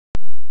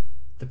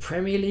The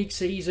Premier League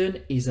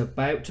season is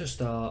about to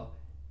start.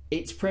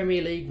 It's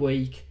Premier League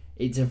week.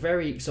 It's a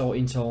very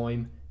exciting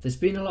time. There's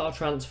been a lot of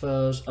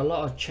transfers, a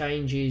lot of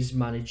changes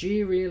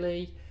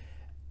managerially,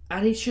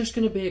 and it's just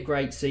going to be a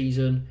great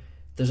season.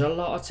 There's a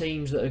lot of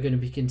teams that are going to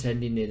be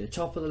contending near the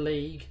top of the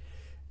league,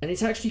 and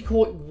it's actually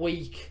quite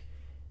weak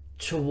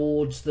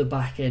towards the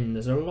back end.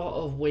 There's a lot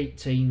of weak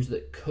teams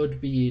that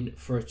could be in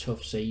for a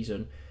tough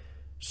season.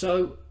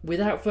 So,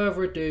 without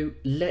further ado,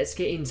 let's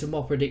get into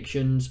my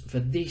predictions for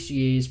this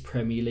year's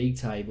Premier League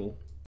table.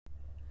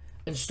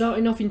 And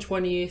starting off in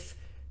 20th,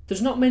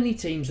 there's not many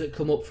teams that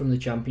come up from the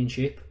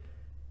Championship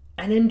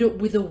and end up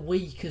with a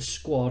weaker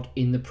squad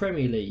in the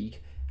Premier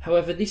League.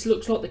 However, this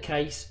looks like the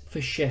case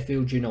for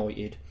Sheffield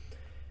United.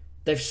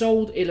 They've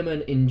sold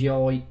Iliman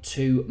Ndiaye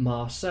to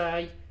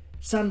Marseille.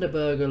 Sander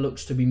Berge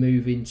looks to be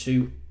moving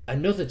to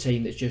another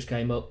team that's just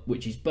came up,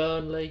 which is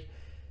Burnley.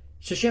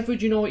 So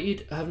Sheffield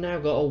United have now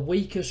got a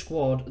weaker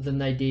squad than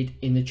they did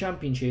in the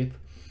Championship.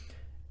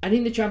 And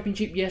in the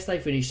Championship, yes, they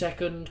finished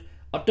second.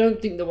 I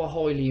don't think they were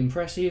highly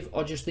impressive.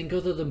 I just think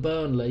other than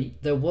Burnley,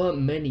 there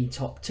weren't many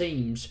top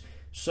teams.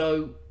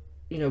 So,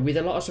 with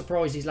a lot of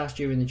surprises last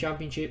year in the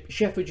Championship,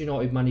 Sheffield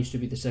United managed to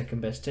be the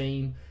second best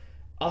team.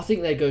 I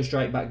think they go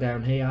straight back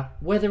down here.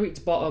 Whether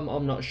it's bottom,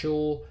 I'm not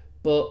sure.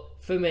 But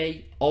for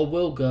me, I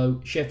will go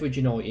Sheffield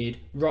United,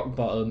 rock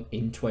bottom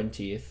in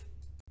 20th.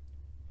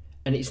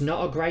 And it's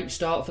not a great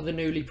start for the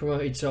newly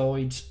promoted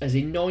sides, as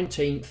in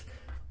 19th,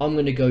 I'm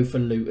going to go for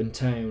Luton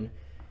Town.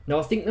 Now,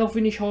 I think they'll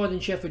finish higher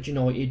than Sheffield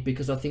United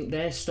because I think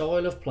their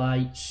style of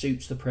play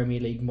suits the Premier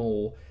League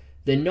more.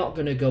 They're not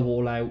going to go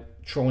all out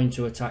trying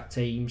to attack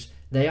teams.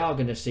 They are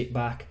going to sit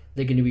back.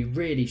 They're going to be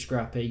really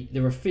scrappy.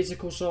 They're a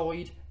physical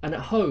side, and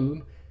at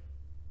home,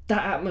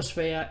 that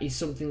atmosphere is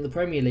something the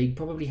Premier League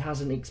probably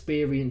hasn't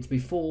experienced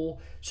before.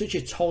 Such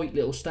a tight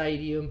little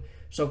stadium.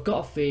 So I've got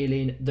a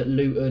feeling that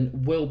Luton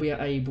will be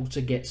able to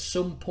get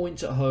some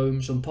points at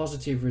home, some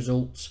positive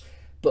results,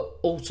 but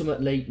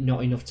ultimately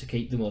not enough to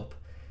keep them up.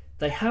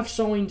 They have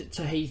signed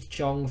Tahith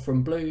Chong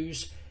from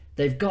Blues.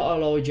 They've got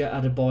Elijah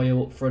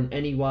Adebayo up front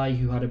anyway,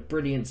 who had a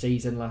brilliant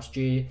season last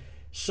year.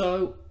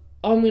 So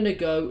I'm going to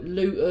go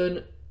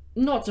Luton,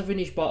 not to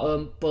finish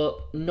bottom, but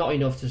not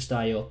enough to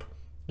stay up.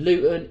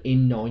 Luton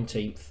in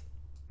 19th.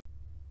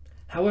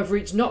 However,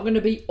 it's not going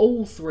to be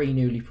all three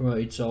newly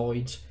promoted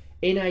sides.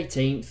 In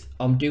 18th,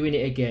 I'm doing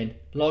it again,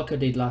 like I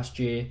did last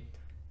year,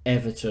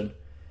 Everton.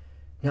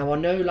 Now, I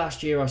know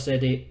last year I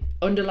said it,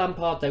 under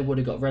Lampard they would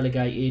have got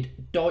relegated.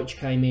 Dyche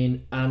came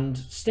in and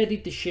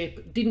steadied the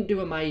ship, didn't do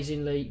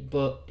amazingly,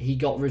 but he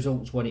got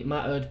results when it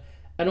mattered.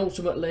 And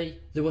ultimately,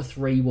 there were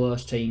three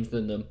worse teams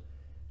than them.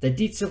 They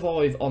did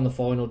survive on the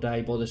final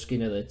day by the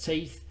skin of their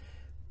teeth,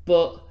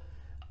 but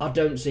I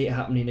don't see it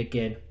happening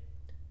again.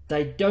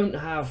 They don't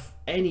have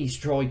any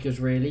strikers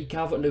really.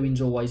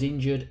 Calvert-Lewin's always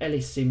injured.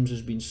 Ellis Sims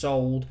has been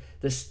sold.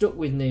 They're stuck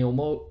with Neil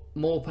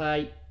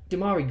Maupay.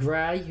 Demarai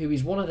Gray, who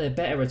is one of their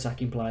better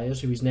attacking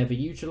players, who is never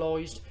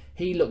utilised.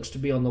 He looks to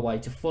be on the way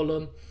to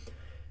Fulham.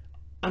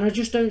 And I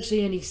just don't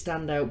see any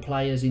standout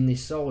players in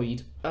this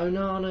side.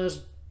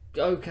 Onana's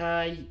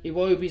okay.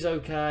 Iwobi's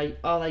okay.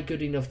 Are they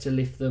good enough to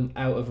lift them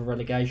out of a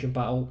relegation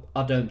battle?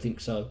 I don't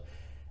think so.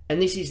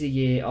 And this is the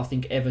year I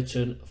think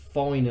Everton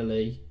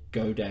finally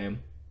go down.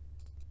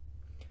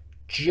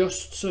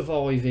 Just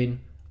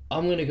surviving,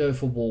 I'm going to go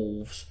for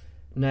Wolves.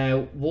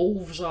 Now,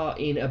 Wolves are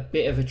in a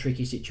bit of a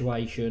tricky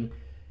situation.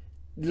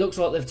 Looks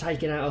like they've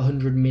taken out a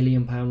 £100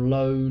 million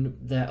loan.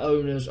 Their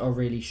owners are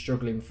really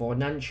struggling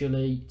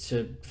financially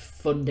to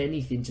fund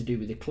anything to do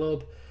with the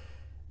club,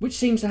 which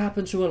seems to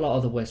happen to a lot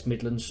of the West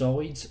Midlands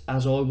sides,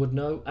 as I would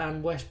know,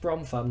 and West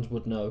Brom fans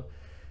would know.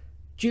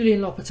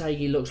 Julian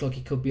Lopetegui looks like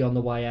he could be on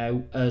the way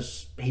out,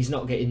 as he's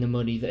not getting the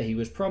money that he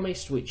was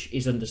promised, which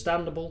is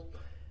understandable.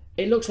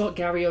 It looks like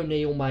Gary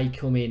O'Neill may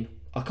come in.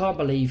 I can't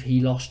believe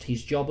he lost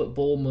his job at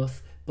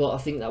Bournemouth, but I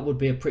think that would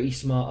be a pretty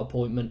smart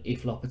appointment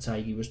if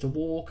Lopetegui was to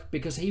walk,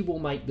 because he will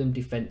make them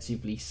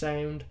defensively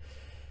sound.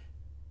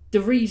 The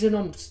reason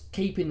I'm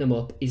keeping them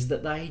up is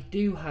that they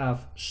do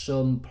have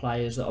some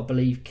players that I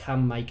believe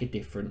can make a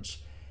difference.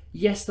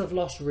 Yes, they've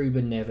lost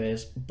Ruben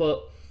Neves,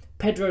 but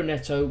Pedro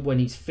Neto, when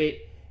he's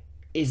fit,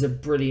 is a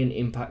brilliant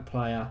impact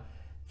player.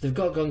 They've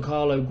got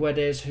Goncalo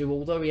Guedes, who,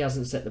 although he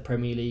hasn't set the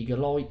Premier League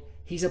alight,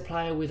 he's a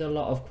player with a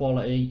lot of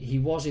quality. He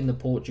was in the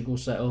Portugal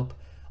setup.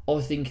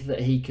 I think that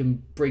he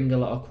can bring a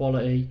lot of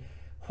quality.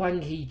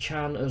 Hwang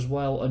Hee-chan as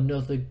well,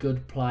 another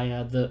good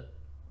player that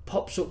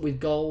pops up with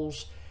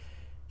goals.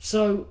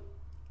 So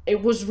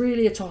it was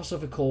really a toss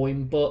of a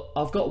coin, but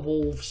I've got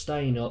Wolves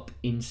staying up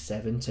in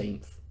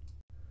 17th.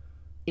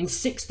 In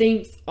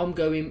 16th, I'm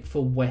going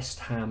for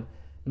West Ham.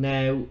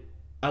 Now,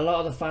 a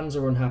lot of the fans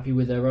are unhappy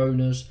with their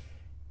owners.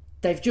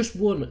 They've just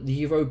won the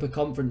Europa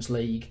Conference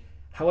League.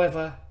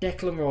 However,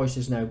 Declan Rice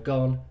is now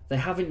gone. They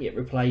haven't yet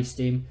replaced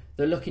him.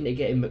 They're looking at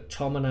getting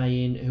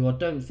McTominay in, who I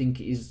don't think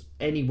is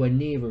anywhere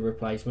near a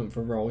replacement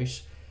for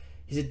Rice.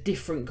 He's a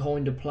different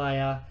kind of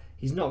player.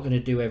 He's not going to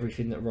do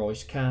everything that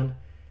Rice can.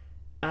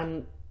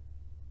 And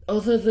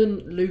other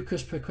than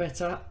Lucas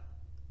Paqueta,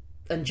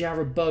 and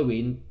Jared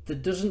Bowen, there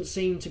doesn't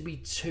seem to be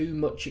too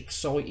much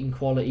exciting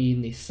quality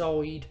in this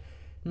side.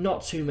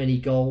 Not too many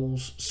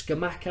goals.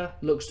 Scamacca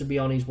looks to be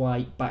on his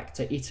way back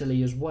to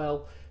Italy as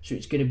well, so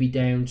it's going to be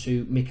down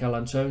to Mikel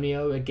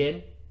Antonio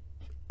again,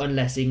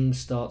 unless Ings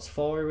starts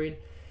firing.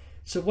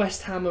 So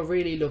West Ham are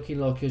really looking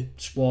like a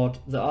squad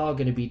that are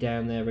going to be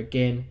down there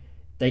again.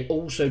 They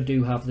also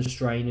do have the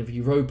strain of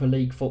Europa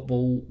League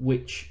football,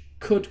 which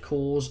could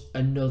cause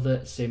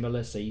another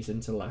similar season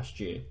to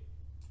last year.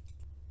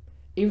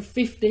 In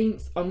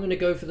 15th, I'm going to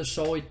go for the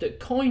side that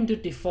kind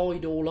of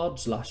defied all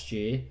odds last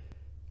year,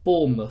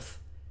 Bournemouth.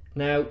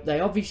 Now, they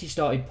obviously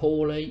started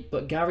poorly,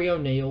 but Gary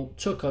O'Neill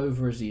took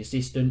over as the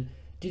assistant,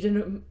 did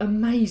an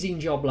amazing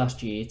job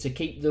last year to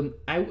keep them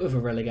out of a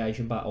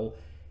relegation battle.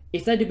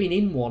 If they'd have been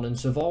in one and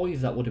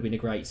survived, that would have been a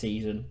great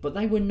season, but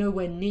they were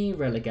nowhere near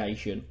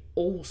relegation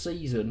all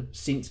season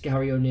since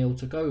Gary O'Neill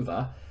took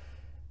over.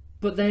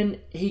 But then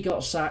he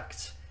got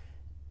sacked,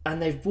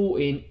 and they've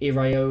brought in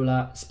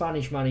Iraola,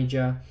 Spanish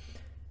manager.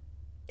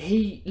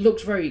 He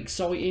looks very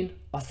exciting.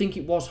 I think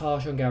it was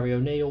harsh on Gary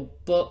O'Neill,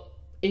 but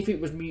if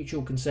it was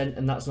mutual consent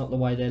and that's not the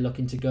way they're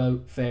looking to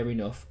go, fair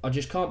enough. I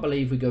just can't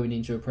believe we're going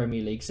into a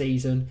Premier League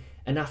season,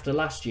 and after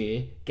last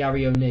year,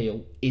 Gary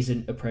O'Neill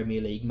isn't a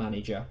Premier League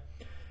manager.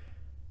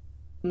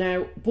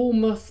 Now,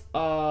 Bournemouth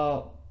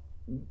are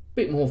a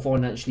bit more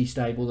financially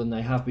stable than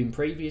they have been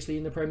previously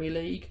in the Premier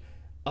League.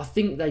 I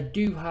think they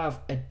do have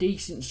a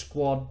decent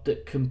squad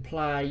that can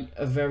play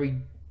a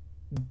very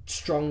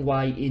strong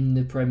way in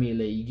the Premier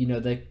League. You know,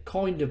 they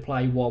kind of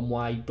play one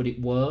way, but it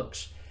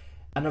works.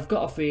 And I've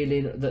got a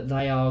feeling that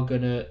they are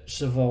going to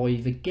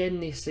survive again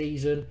this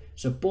season.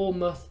 So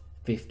Bournemouth,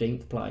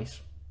 15th place.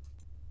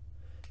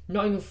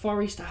 Nottingham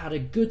Forest had a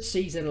good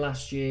season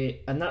last year,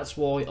 and that's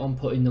why I'm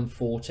putting them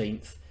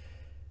 14th.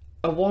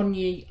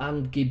 Awoniyi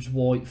and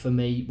Gibbs-White for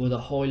me were the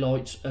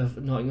highlights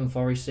of Nottingham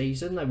Forest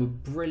season. They were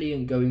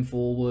brilliant going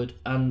forward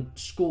and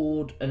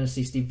scored and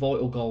assisted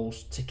vital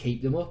goals to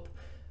keep them up.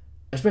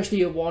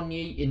 Especially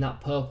Awoniyi in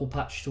that purple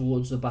patch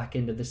towards the back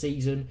end of the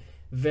season.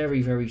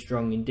 Very, very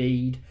strong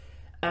indeed.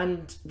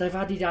 And they've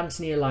added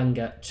Anthony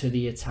Elanga to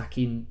the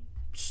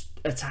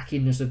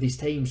attackingness of this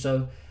team.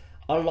 So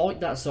I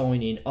like that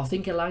signing. I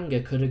think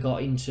Elanga could have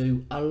got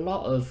into a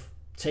lot of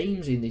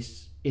teams in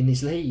this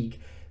league.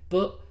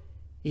 But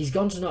he's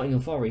gone to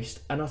Nottingham Forest,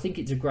 and I think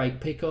it's a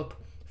great pickup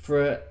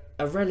for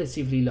a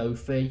relatively low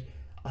fee.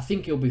 I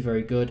think he'll be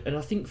very good, and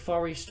I think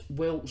Forest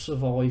will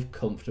survive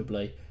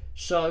comfortably.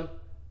 So,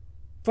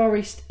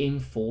 Forest in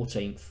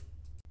 14th.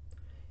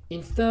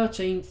 In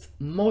 13th,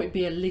 might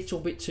be a little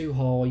bit too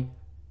high,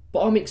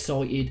 but I'm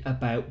excited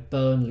about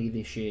Burnley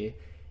this year.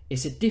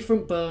 It's a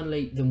different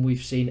Burnley than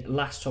we've seen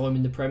last time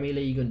in the Premier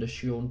League under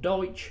Sean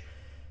Dyche.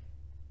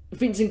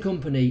 Vincent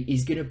Kompany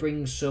is going to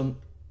bring some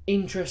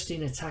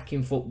interesting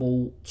attacking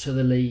football to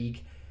the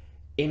league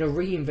in a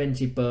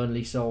reinvented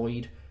Burnley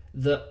side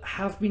that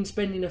have been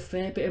spending a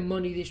fair bit of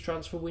money this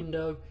transfer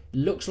window.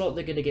 Looks like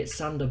they're going to get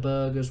Sander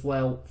Berg as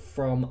well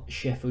from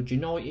Sheffield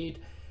United.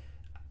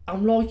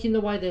 I'm liking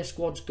the way their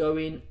squad's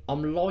going.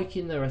 I'm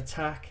liking their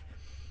attack.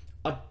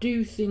 I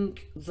do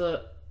think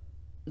that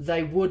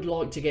they would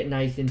like to get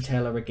Nathan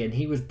Tella again.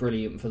 He was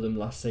brilliant for them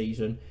last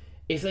season.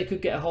 If they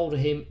could get a hold of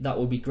him, that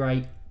would be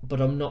great,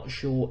 but I'm not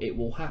sure it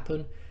will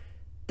happen.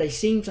 They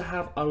seem to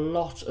have a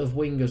lot of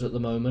wingers at the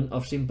moment.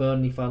 I've seen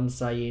Burnley fans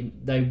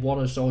saying they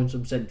want to sign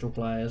some central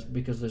players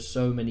because there's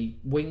so many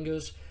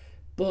wingers.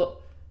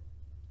 But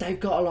they've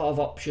got a lot of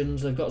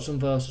options. They've got some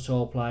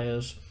versatile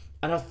players.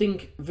 And I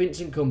think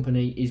Vincent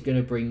Kompany is going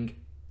to bring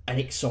an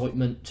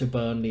excitement to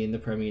Burnley in the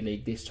Premier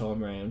League this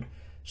time round.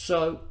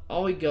 So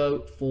I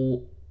go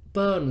for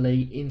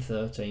Burnley in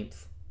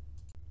 13th.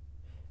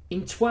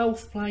 In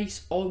 12th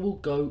place, I will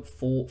go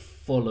for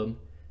Fulham.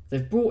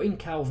 They've brought in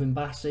Calvin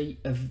Bassey,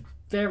 a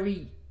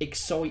very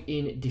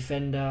exciting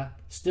defender,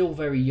 still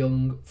very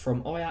young,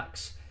 from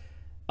Ajax.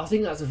 I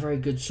think that's a very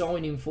good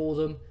signing for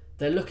them.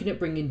 They're looking at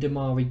bringing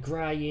Damari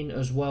Gray in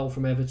as well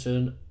from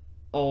Everton.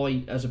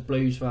 I, as a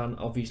Blues fan,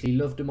 obviously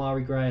love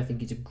Damari Gray. I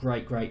think he's a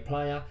great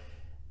player.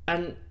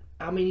 And,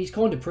 I mean, he's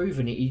kind of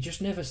proven it. He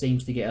just never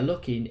seems to get a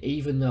look in,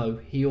 even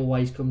though he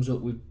always comes up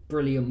with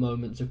brilliant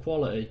moments of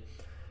quality.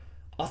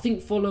 I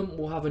think Fulham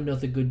will have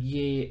another good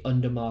year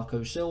under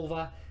Marco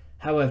Silva.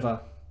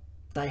 However,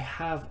 they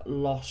have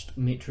lost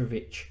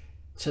Mitrovic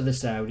to the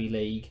Saudi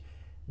League.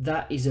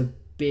 That is a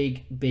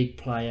big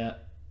player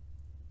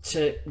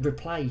to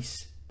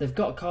replace. They've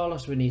got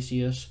Carlos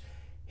Vinicius,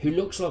 who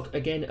looks like,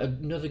 again,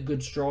 another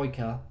good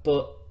striker,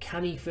 but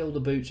can he fill the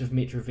boots of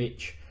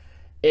Mitrovic?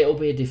 It'll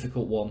be a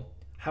difficult one.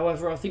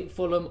 However, I think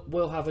Fulham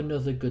will have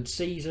another good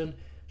season,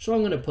 so I'm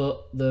going to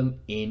put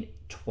them in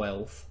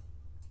 12th.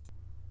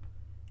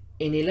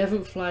 In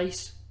 11th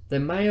place, they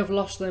may have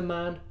lost their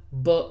man,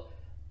 but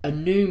a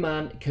new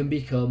man can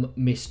become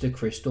Mr.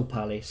 Crystal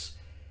Palace.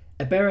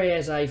 Ebere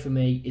Eze, for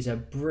me, is a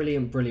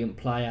brilliant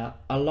player.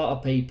 A lot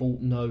of people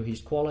know his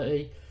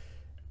quality.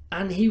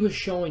 And he was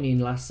shining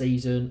last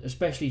season,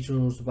 especially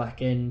towards the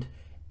back end.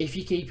 If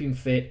you keep him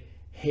fit,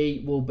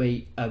 he will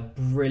be a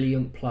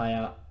brilliant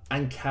player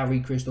and carry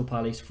Crystal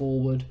Palace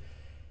forward.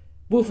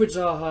 Wilfried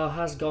Zaha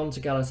has gone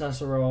to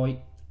Galatasaray.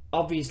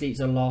 Obviously it's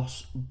a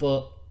loss,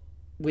 but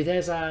with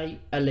Eze,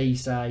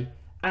 Elise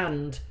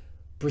and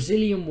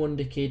Brazilian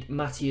wonderkid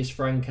Matheus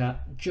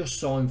Franca just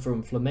signed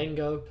from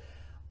Flamengo,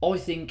 I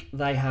think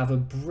they have a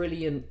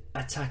brilliant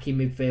attacking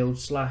midfield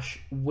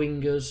 /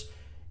 wingers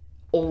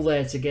all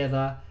there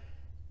together.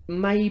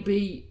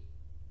 Maybe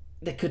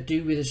they could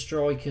do with a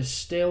striker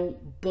still,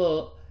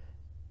 but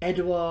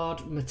Edouard,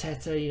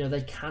 Mateta,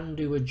 they can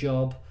do a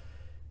job.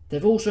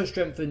 They've also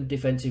strengthened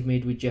defensive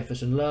mid with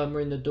Jefferson Lerma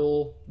in the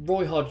door.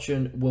 Roy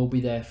Hodgson will be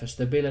there for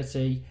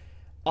stability.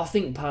 I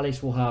think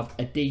Palace will have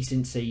a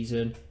decent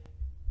season.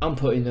 I'm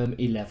putting them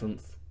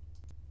 11th.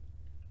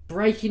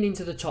 Breaking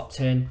into the top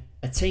 10,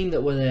 a team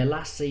that were there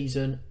last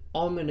season,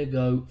 I'm going to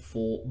go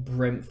for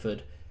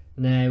Brentford.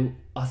 Now,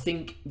 I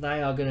think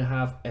they are going to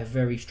have a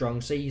very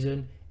strong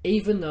season,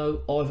 even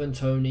though Ivan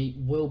Toney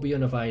will be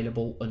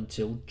unavailable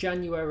until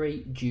January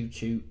due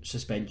to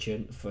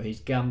suspension for his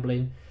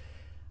gambling.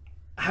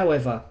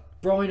 However,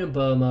 Brian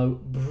Mbeumo,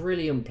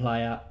 brilliant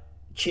player,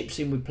 chips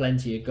in with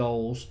plenty of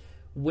goals.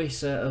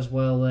 Wissa as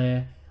well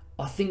there.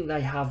 I think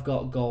they have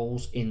got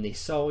goals in this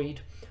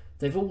side.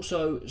 They've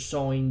also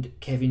signed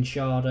Kevin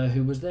Schade,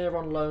 who was there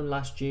on loan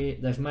last year.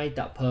 They've made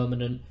that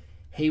permanent.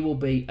 He will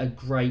be a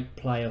great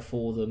player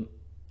for them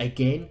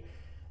again.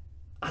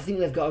 I think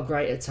they've got a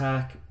great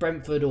attack.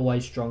 Brentford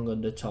always strong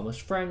under Thomas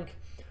Frank.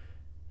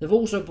 They've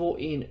also brought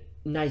in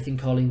Nathan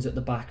Collins at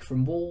the back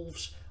from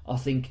Wolves. I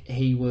think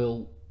he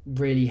will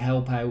really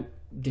help out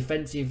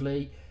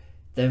defensively.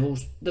 They've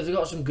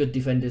got some good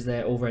defenders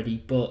there already,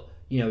 but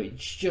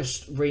it's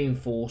just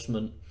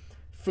reinforcement.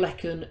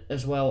 Flecken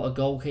as well, a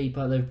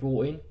goalkeeper they've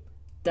brought in.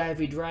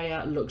 David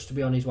Raya looks to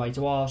be on his way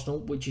to Arsenal,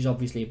 which is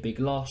obviously a big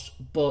loss,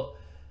 but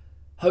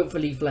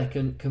hopefully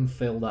Flecken can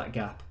fill that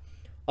gap.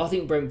 I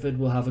think Brentford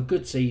will have a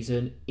good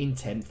season in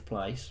 10th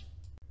place.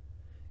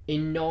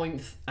 In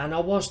 9th, and I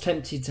was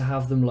tempted to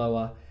have them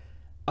lower,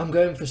 I'm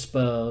going for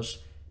Spurs.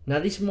 Now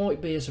this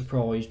might be a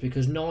surprise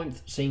because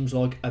 9th seems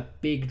like a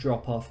big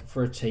drop off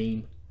for a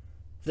team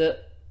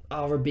that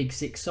are a big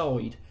six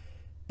side,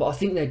 but I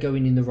think they're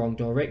going in the wrong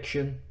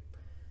direction.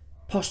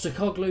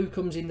 Postecoglou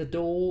comes in the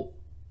door.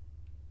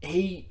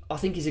 I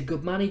think he's a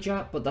good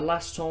manager, but the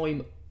last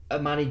time a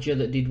manager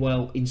that did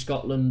well in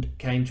Scotland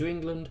came to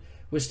England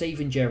was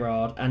Steven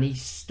Gerrard, and he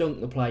stunk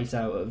the place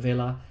out at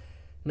Villa.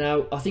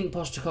 Now, I think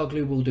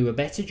Postecoglou will do a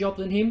better job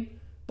than him,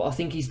 but I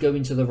think he's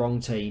going to the wrong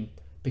team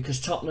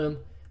because Tottenham,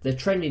 they're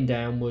trending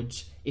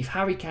downwards. If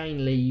Harry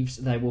Kane leaves,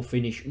 they will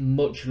finish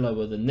much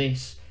lower than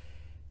this.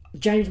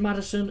 James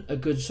Maddison, a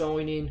good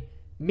signing.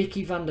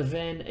 Mickey van der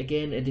Ven,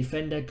 again, a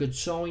defender, good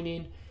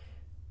signing.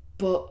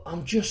 But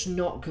I'm just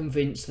not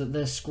convinced that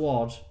their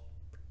squad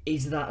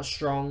is that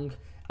strong.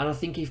 And I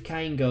think if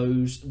Kane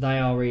goes, they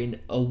are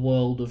in a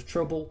world of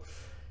trouble.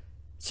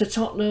 So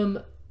Tottenham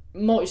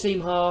might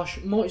seem harsh,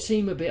 might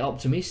seem a bit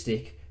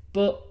optimistic,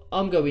 but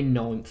I'm going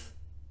 9th.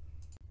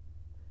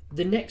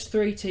 The next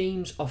three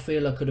teams I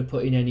feel I could have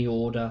put in any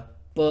order,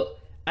 but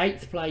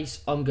 8th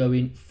place I'm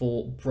going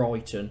for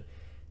Brighton.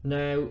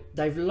 Now,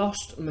 they've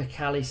lost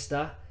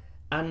McAllister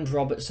and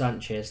Robert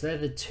Sanchez. They're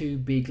the two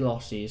big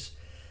losses.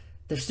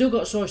 They've still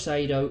got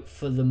Soicedo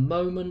for the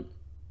moment.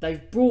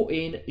 They've brought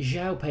in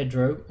João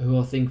Pedro, who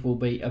I think will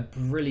be a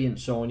brilliant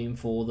signing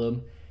for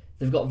them.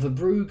 They've got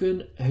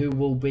Verbruggen, who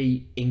will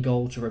be in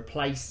goal to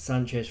replace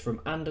Sanchez from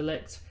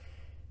Anderlecht.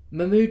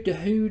 Mahmoud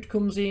Dahoud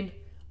comes in.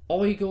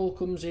 Igor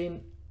comes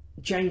in.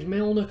 James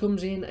Milner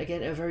comes in.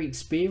 Again, a very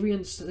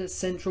experienced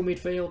central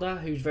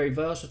midfielder who's very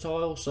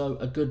versatile, so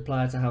a good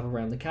player to have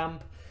around the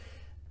camp.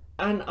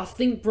 And I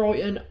think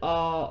Brighton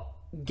are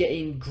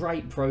getting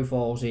great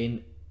profiles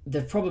in.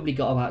 They've probably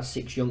got about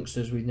 6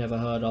 youngsters we've never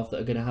heard of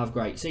that are going to have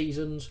great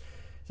seasons.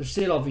 They've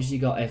still obviously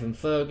got Evan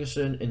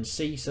Ferguson and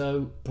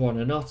Ciso,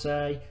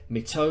 Buonanotte,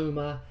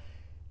 Mitoma.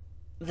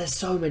 There's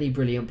so many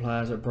brilliant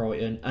players at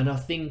Brighton, and I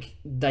think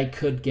they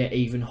could get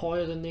even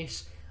higher than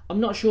this. I'm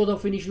not sure they'll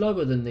finish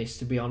lower than this,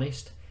 to be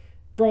honest.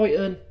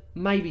 Brighton,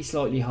 maybe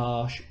slightly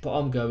harsh, but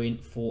I'm going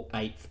for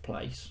 8th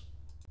place.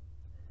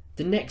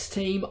 The next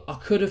team I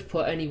could have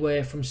put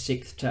anywhere from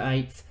 6th to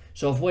 8th,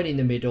 so I've went in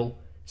the middle.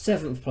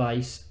 7th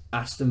place,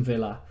 Aston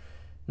Villa.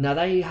 Now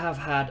they have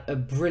had a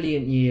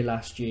brilliant year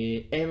last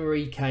year.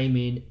 Emery came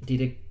in,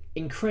 did an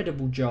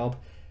incredible job.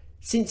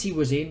 Since he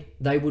was in,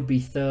 they would be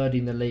 3rd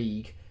in the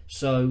league.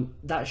 So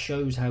that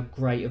shows how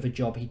great of a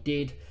job he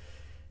did.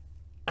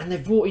 And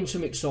they've brought in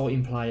some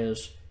exciting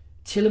players.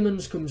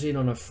 Tielemans comes in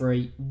on a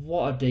free.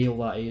 What a deal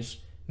that is.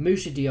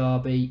 Moussa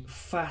Diaby,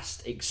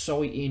 fast,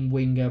 exciting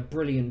winger,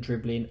 brilliant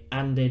dribbling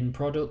and end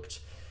product.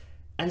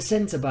 And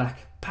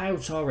centre-back, Pau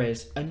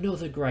Torres,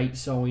 another great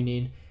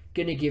signing.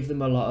 Going to give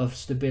them a lot of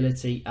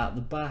stability at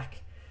the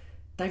back.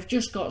 They've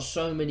just got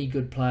so many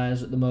good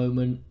players at the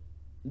moment.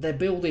 They're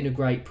building a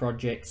great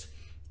project.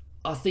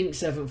 I think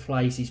 7th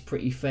place is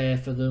pretty fair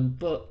for them,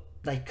 but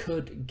they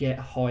could get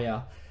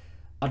higher.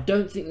 I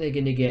don't think they're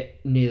going to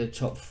get near the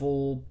top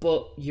 4,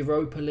 but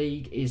Europa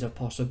League is a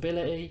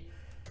possibility.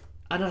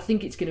 And I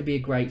think it's going to be a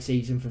great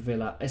season for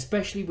Villa,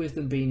 especially with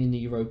them being in the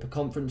Europa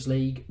Conference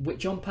League,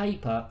 which on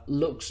paper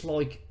looks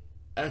like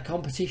a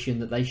competition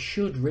that they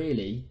should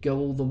really go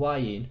all the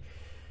way in.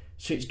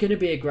 So it's going to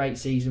be a great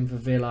season for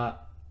Villa.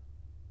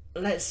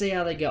 Let's see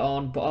how they get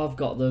on, but I've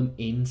got them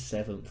in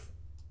 7th.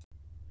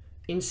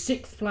 In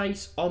 6th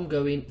place, I'm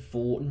going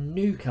for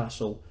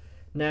Newcastle.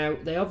 Now,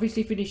 they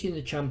obviously finished in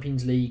the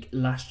Champions League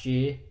last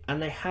year,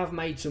 and they have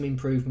made some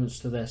improvements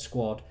to their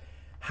squad.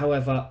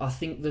 However, I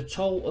think the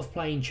toll of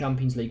playing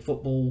Champions League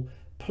football,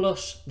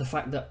 plus the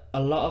fact that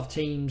a lot of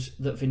teams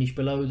that finish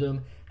below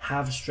them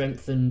have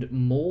strengthened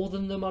more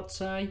than them, I'd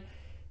say,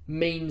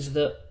 means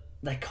that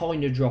they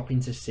kind of drop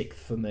into 6th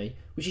for me,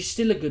 which is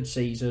still a good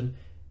season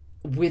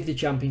with the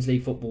Champions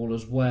League football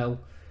as well.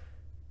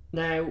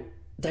 Now,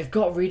 they've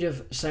got rid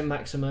of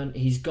Saint-Maximin.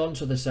 He's gone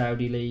to the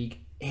Saudi League.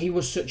 He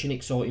was such an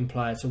exciting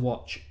player to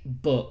watch,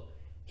 but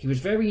he was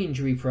very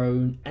injury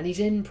prone and his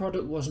end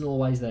product wasn't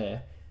always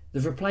there.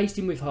 They've replaced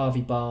him with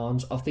Harvey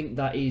Barnes. I think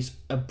that is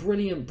a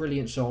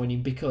brilliant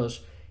signing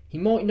because he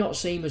might not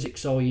seem as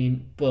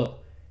exciting, but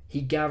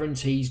he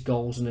guarantees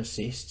goals and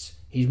assists.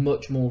 He's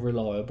much more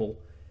reliable.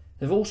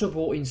 They've also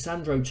brought in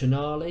Sandro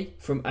Tonali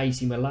from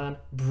AC Milan,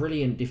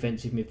 brilliant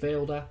defensive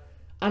midfielder,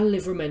 and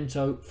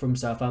Livramento from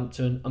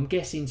Southampton, I'm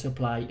guessing to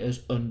play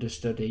as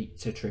understudy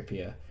to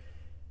Trippier.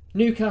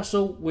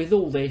 Newcastle, with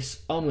all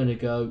this, I'm going to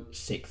go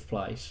 6th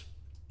place.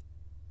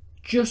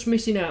 Just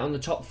missing out on the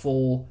top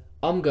 4,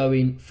 I'm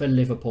going for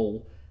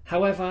Liverpool.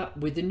 However,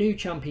 with the new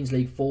Champions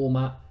League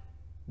format,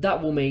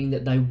 that will mean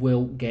that they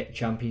will get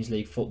Champions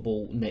League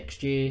football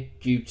next year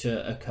due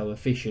to a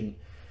coefficient.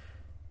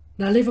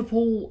 Now,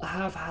 Liverpool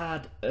have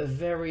had a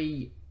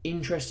very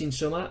interesting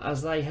summer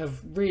as they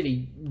have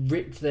really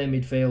ripped their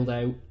midfield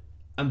out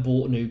and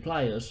bought new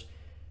players.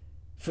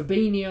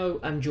 Fabinho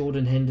and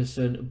Jordan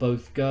Henderson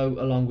both go,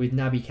 along with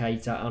Naby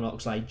Keita and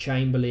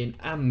Oxlade-Chamberlain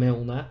and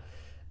Milner.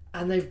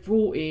 And they've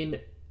brought in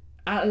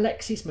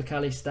Alexis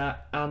McAllister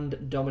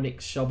and Dominic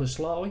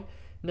Szoboszlai.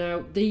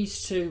 Now,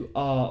 these two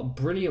are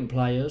brilliant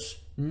players,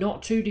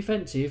 not too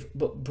defensive,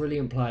 but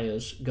brilliant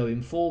players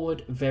going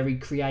forward, very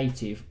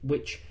creative,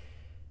 which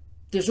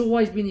there's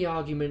always been the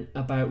argument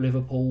about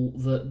Liverpool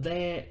that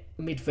their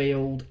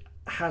midfield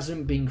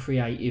hasn't been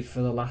creative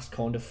for the last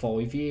kind of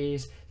 5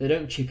 years. They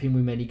don't chip in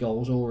with many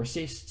goals or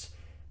assists.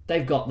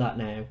 They've got that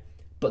now,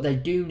 but they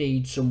do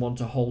need someone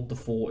to hold the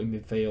fort in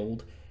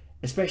midfield.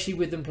 Especially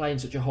with them playing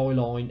such a high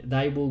line,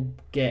 they will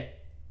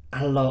get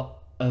a lot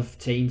of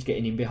teams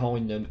getting in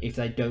behind them if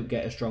they don't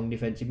get a strong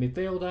defensive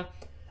midfielder.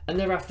 And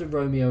they're after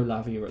Romeo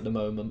Lavia at the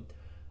moment.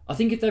 I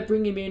think if they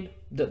bring him in,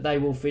 that they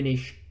will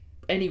finish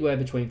anywhere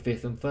between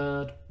 5th and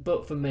 3rd.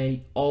 But for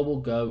me, I will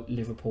go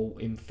Liverpool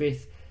in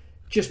 5th,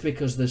 just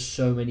because there's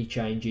so many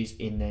changes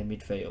in their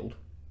midfield.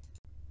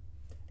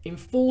 In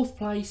 4th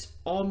place,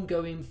 I'm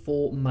going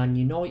for Man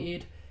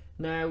United.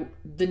 Now,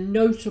 the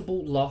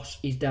notable loss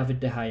is David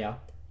De Gea.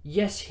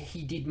 Yes,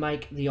 he did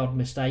make the odd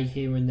mistake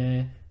here and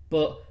there,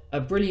 but a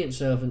brilliant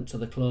servant to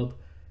the club.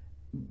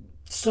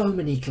 So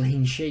many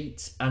clean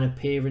sheets and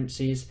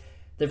appearances.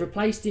 They've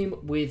replaced him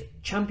with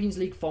Champions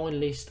League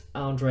finalist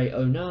Andre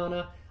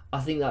Onana. I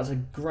think that's a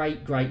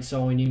great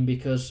signing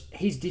because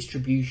his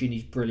distribution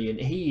is brilliant.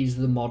 He is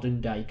the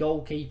modern day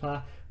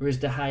goalkeeper, whereas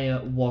De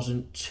Gea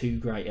wasn't too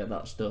great at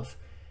that stuff.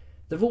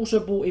 They've also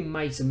brought in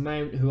Mason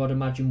Mount, who I'd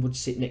imagine would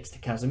sit next to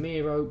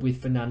Casemiro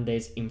with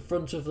Fernandes in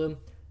front of them.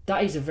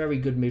 That is a very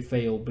good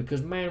midfield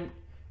because Mount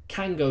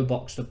can go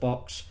box to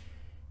box.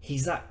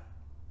 He's that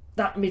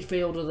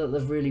midfielder that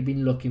they've really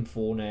been looking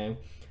for now.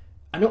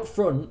 And up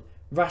front,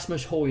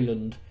 Rasmus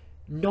Højlund,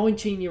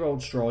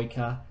 19-year-old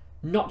striker.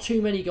 Not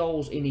too many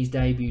goals in his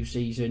debut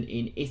season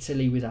in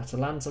Italy with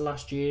Atalanta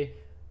last year,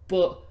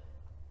 but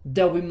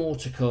there'll be more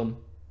to come.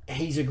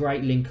 He's a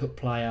great link-up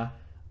player.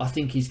 I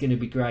think he's going to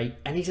be great,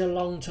 and he's a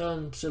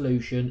long-term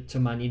solution to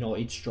Man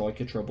United's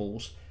striker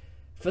troubles.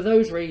 For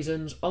those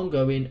reasons, I'm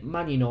going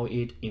Man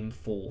United in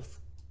 4th.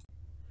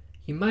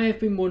 You may have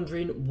been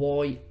wondering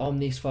why I'm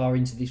this far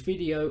into this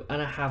video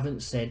and I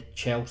haven't said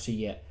Chelsea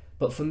yet,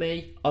 but for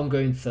me, I'm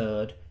going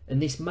 3rd, and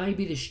this may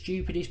be the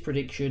stupidest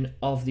prediction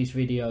of this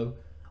video,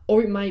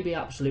 or it may be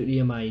absolutely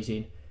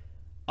amazing.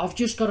 I've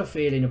just got a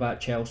feeling about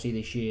Chelsea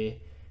this year.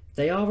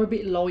 They are a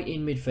bit light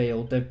in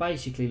midfield. They've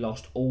basically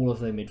lost all of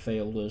their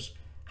midfielders.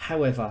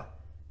 However,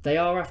 they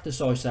are after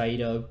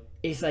Caicedo.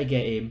 If they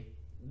get him,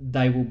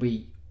 they will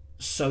be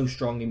so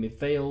strong in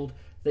midfield.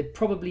 They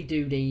probably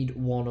do need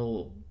one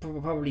or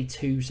probably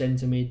 2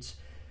 centre mids,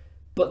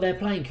 but they're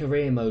playing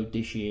career mode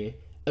this year,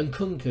 and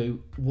Kunku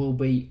will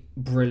be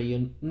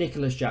brilliant.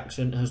 Nicholas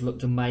Jackson has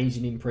looked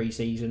amazing in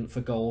pre-season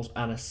for goals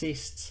and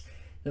assists.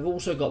 They've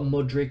also got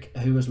Mudryk,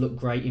 who has looked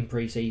great in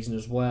pre-season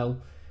as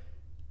well.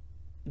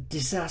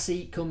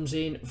 Disasi comes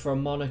in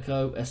from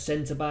Monaco, a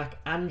centre-back.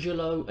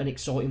 Angelo, an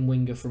exciting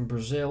winger from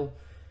Brazil.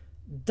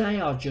 They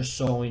are just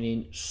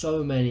signing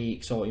so many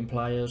exciting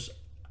players,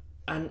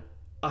 and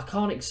I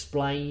can't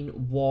explain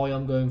why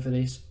I'm going for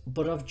this,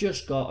 but I've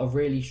just got a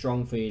really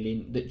strong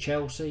feeling that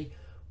Chelsea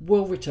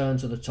will return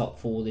to the top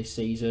 4 this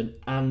season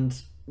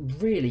and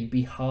really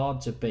be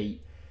hard to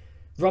beat.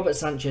 Robert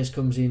Sanchez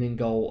comes in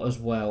goal as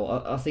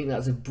well. I think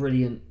that's a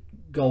brilliant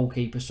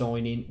goalkeeper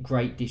signing,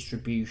 great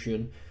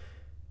distribution.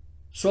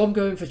 So I'm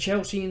going for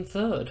Chelsea in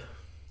third.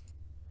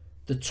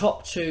 The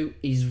top two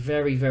is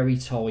very, very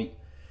tight.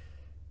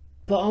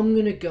 But I'm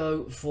going to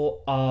go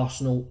for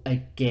Arsenal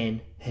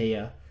again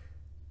here.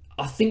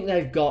 I think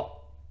they've got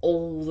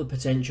all the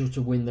potential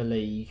to win the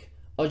league.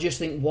 I just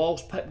think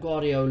whilst Pep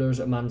Guardiola is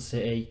at Man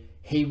City,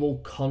 he will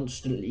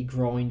constantly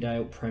grind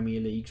out Premier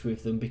Leagues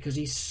with them because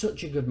he's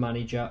such a good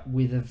manager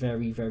with a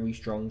very, very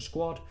strong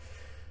squad.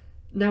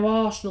 Now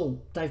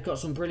Arsenal, they've got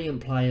some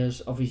brilliant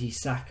players. Obviously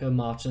Saka,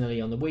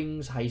 Martinelli on the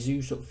wings,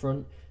 Jesus up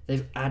front.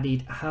 They've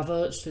added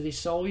Havertz to this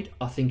side.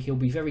 I think he'll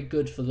be very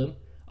good for them.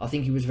 I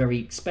think he was very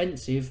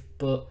expensive,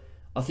 but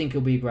I think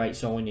he'll be a great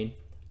signing.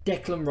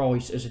 Declan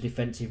Rice as a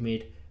defensive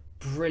mid.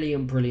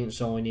 Brilliant, brilliant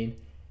signing.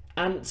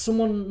 And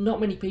someone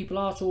not many people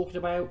are talking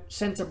about,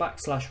 centre-back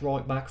 /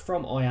 right-back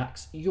from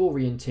Ajax,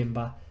 Jurrien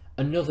Timber.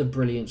 Another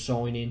brilliant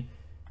signing.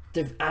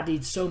 They've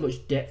added so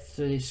much depth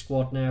to this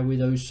squad now with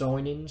those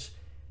signings.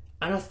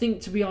 And I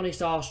think, to be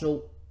honest,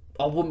 Arsenal,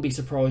 I wouldn't be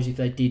surprised if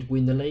they did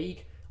win the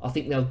league. I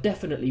think they'll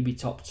definitely be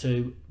top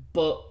two.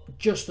 But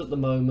just at the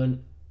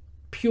moment,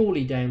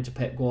 purely down to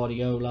Pep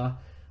Guardiola,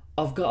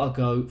 I've got to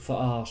go for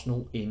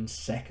Arsenal in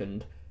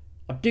second.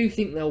 I do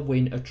think they'll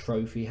win a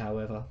trophy,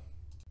 however.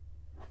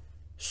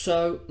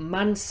 So,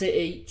 Man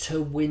City to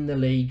win the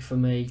league for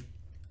me.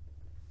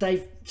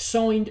 They've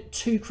signed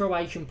 2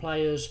 Croatian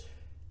players,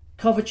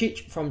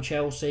 Kovacic from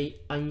Chelsea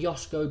and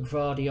Josko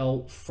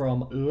Gvardiol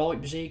from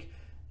Leipzig.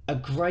 A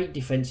great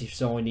defensive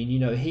signing. You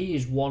know, he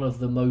is one of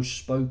the most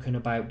spoken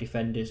about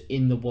defenders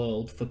in the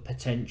world for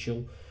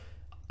potential.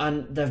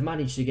 And they've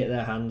managed to get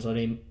their hands on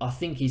him. I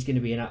think he's going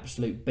to be an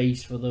absolute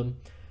beast for them.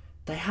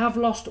 They have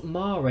lost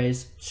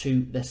Mahrez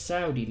to the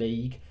Saudi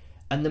League.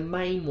 And the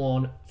main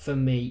one for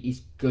me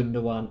is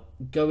Gundogan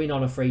going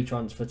on a free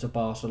transfer to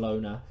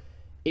Barcelona.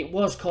 It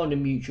was kind of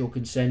mutual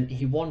consent.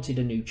 He wanted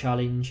a new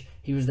challenge.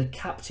 He was the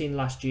captain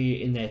last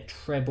year in their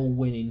treble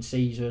winning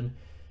season.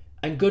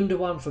 And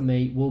Gundogan for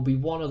me will be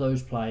one of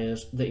those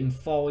players that in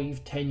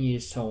 5-10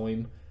 years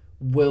time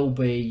will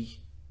be,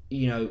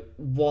 you know,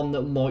 one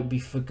that might be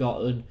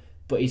forgotten,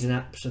 but is an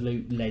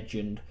absolute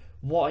legend.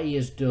 What he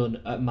has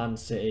done at Man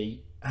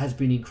City has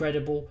been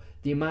incredible.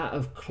 The amount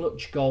of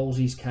clutch goals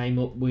he's came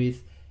up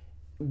with,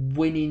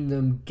 winning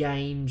them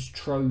games,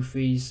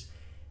 trophies.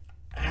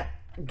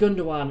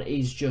 Gundogan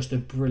is just a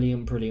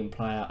brilliant, brilliant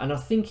player. And I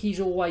think he's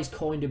always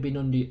kind of been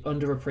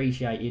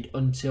underappreciated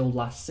until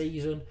last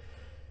season.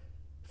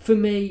 For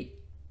me,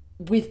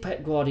 with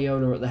Pep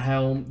Guardiola at the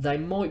helm, they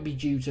might be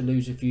due to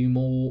lose a few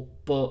more,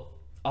 but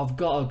I've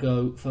got to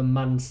go for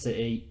Man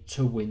City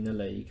to win the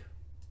league.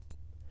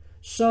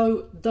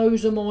 So,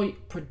 those are my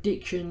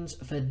predictions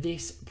for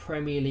this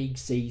Premier League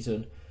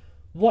season.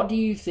 What do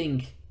you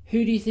think?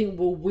 Who do you think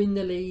will win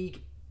the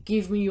league?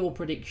 Give me your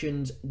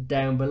predictions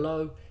down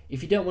below.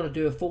 If you don't want to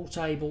do a full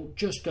table,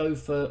 just go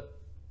for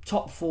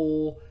top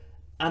 4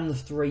 and the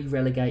 3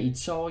 relegated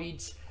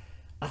sides.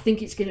 I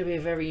think it's going to be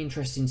a very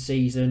interesting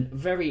season.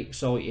 Very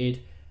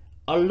excited.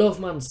 I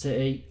love Man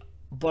City,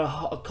 but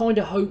I kind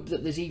of hope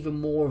that there's even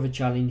more of a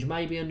challenge.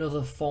 Maybe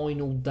another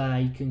final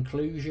day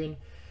conclusion.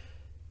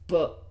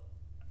 But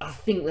I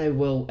think they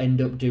will end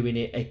up doing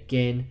it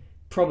again.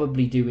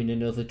 Probably doing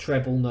another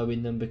treble,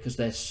 knowing them, because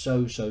they're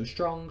so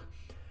strong.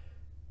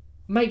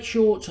 Make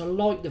sure to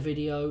like the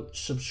video,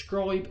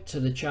 subscribe to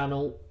the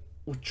channel.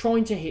 We're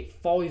trying to hit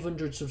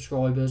 500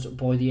 subscribers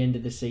by the end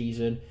of the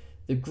season.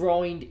 The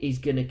grind is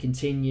going to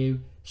continue.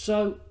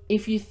 So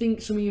if you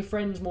think some of your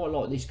friends might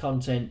like this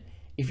content,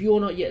 if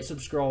you're not yet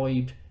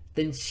subscribed,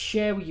 then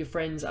share with your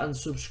friends and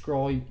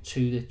subscribe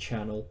to the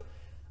channel.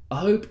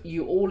 I hope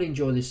you all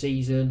enjoy the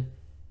season.